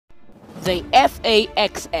The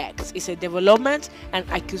FAXX is a development and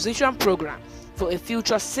acquisition program for a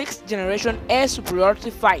future 6th generation air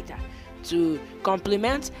superiority fighter to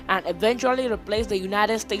complement and eventually replace the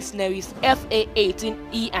United States Navy's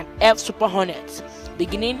F/A-18E and F Superhonets,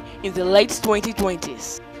 beginning in the late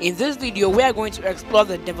 2020s. In this video, we are going to explore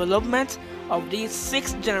the development of this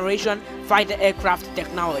 6th generation fighter aircraft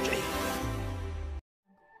technology.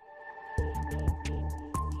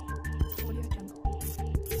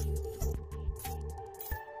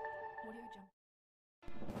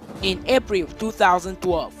 In April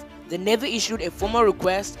 2012, the Navy issued a formal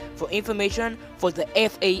request for information for the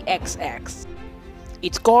FAXX.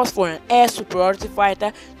 It calls for an air superiority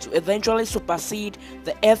fighter to eventually supersede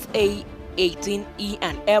the F/A-18E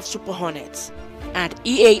and F Superhonets and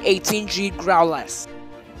EA-18G Growlers.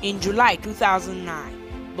 In July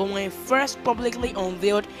 2009, Boeing first publicly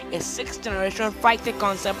unveiled a 6th generation fighter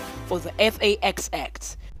concept for the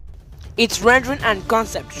FAXX. Its rendering and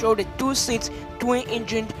concept showed a 2-seat,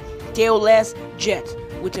 twin-engined tailless jet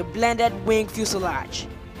with a blended wing fuselage.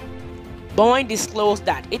 Boeing disclosed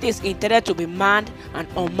that it is intended to be manned and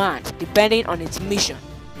unmanned depending on its mission.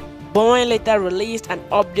 Boeing later released an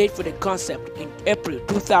update for the concept in April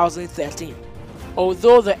 2013.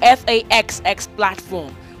 Although the FAXX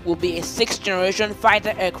platform will be a 6th generation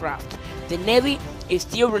fighter aircraft, the Navy is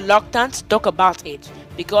still reluctant to talk about it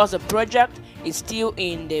because the project is still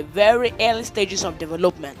in the very early stages of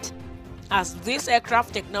development. As this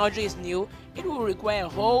aircraft technology is new, it will require a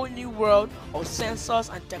whole new world of sensors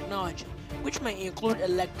and technology, which may include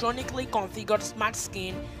electronically configured smart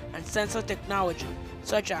skin and sensor technology,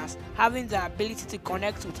 such as having the ability to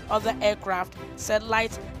connect with other aircraft,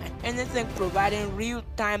 satellites, and anything providing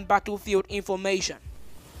real-time battlefield information.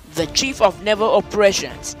 The Chief of Naval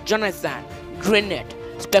Operations, Jonathan Greenert,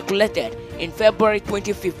 speculated in February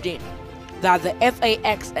 2015 that the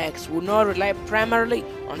FAXX will not rely primarily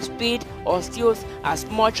on speed or stealth as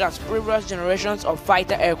much as previous generations of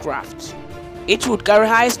fighter aircraft. It would carry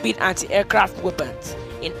high-speed anti-aircraft weapons,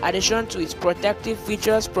 in addition to its protective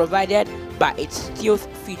features provided by its stealth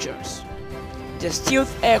features. The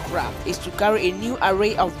stealth aircraft is to carry a new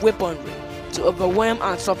array of weaponry to overwhelm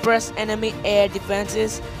and suppress enemy air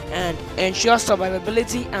defenses and ensure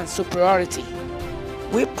survivability and superiority.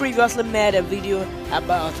 We previously made a video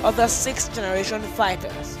about other 6th generation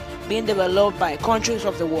fighters being developed by countries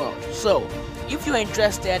of the world, so if you're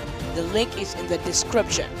interested, the link is in the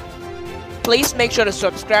description. Please make sure to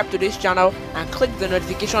subscribe to this channel and click the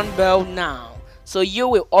notification bell now, so you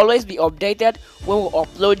will always be updated when we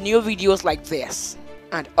upload new videos like this.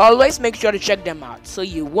 And always make sure to check them out so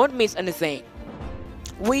you won't miss anything.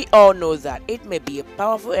 We all know that it may be a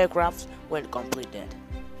powerful aircraft when completed.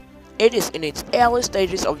 It is in its early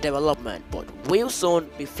stages of development but will soon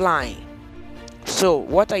be flying. So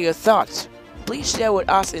what are your thoughts? Please share with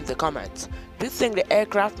us in the comments. Do you think the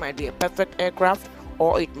aircraft might be a perfect aircraft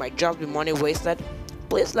or it might just be money wasted?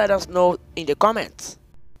 Please let us know in the comments.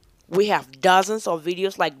 We have dozens of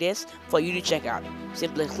videos like this for you to check out.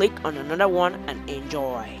 Simply click on another one and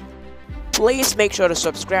enjoy. Please make sure to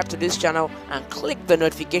subscribe to this channel and click the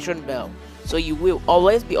notification bell so you will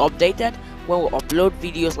always be updated when we upload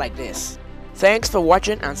videos like this. Thanks for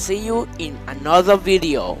watching and see you in another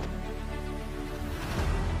video.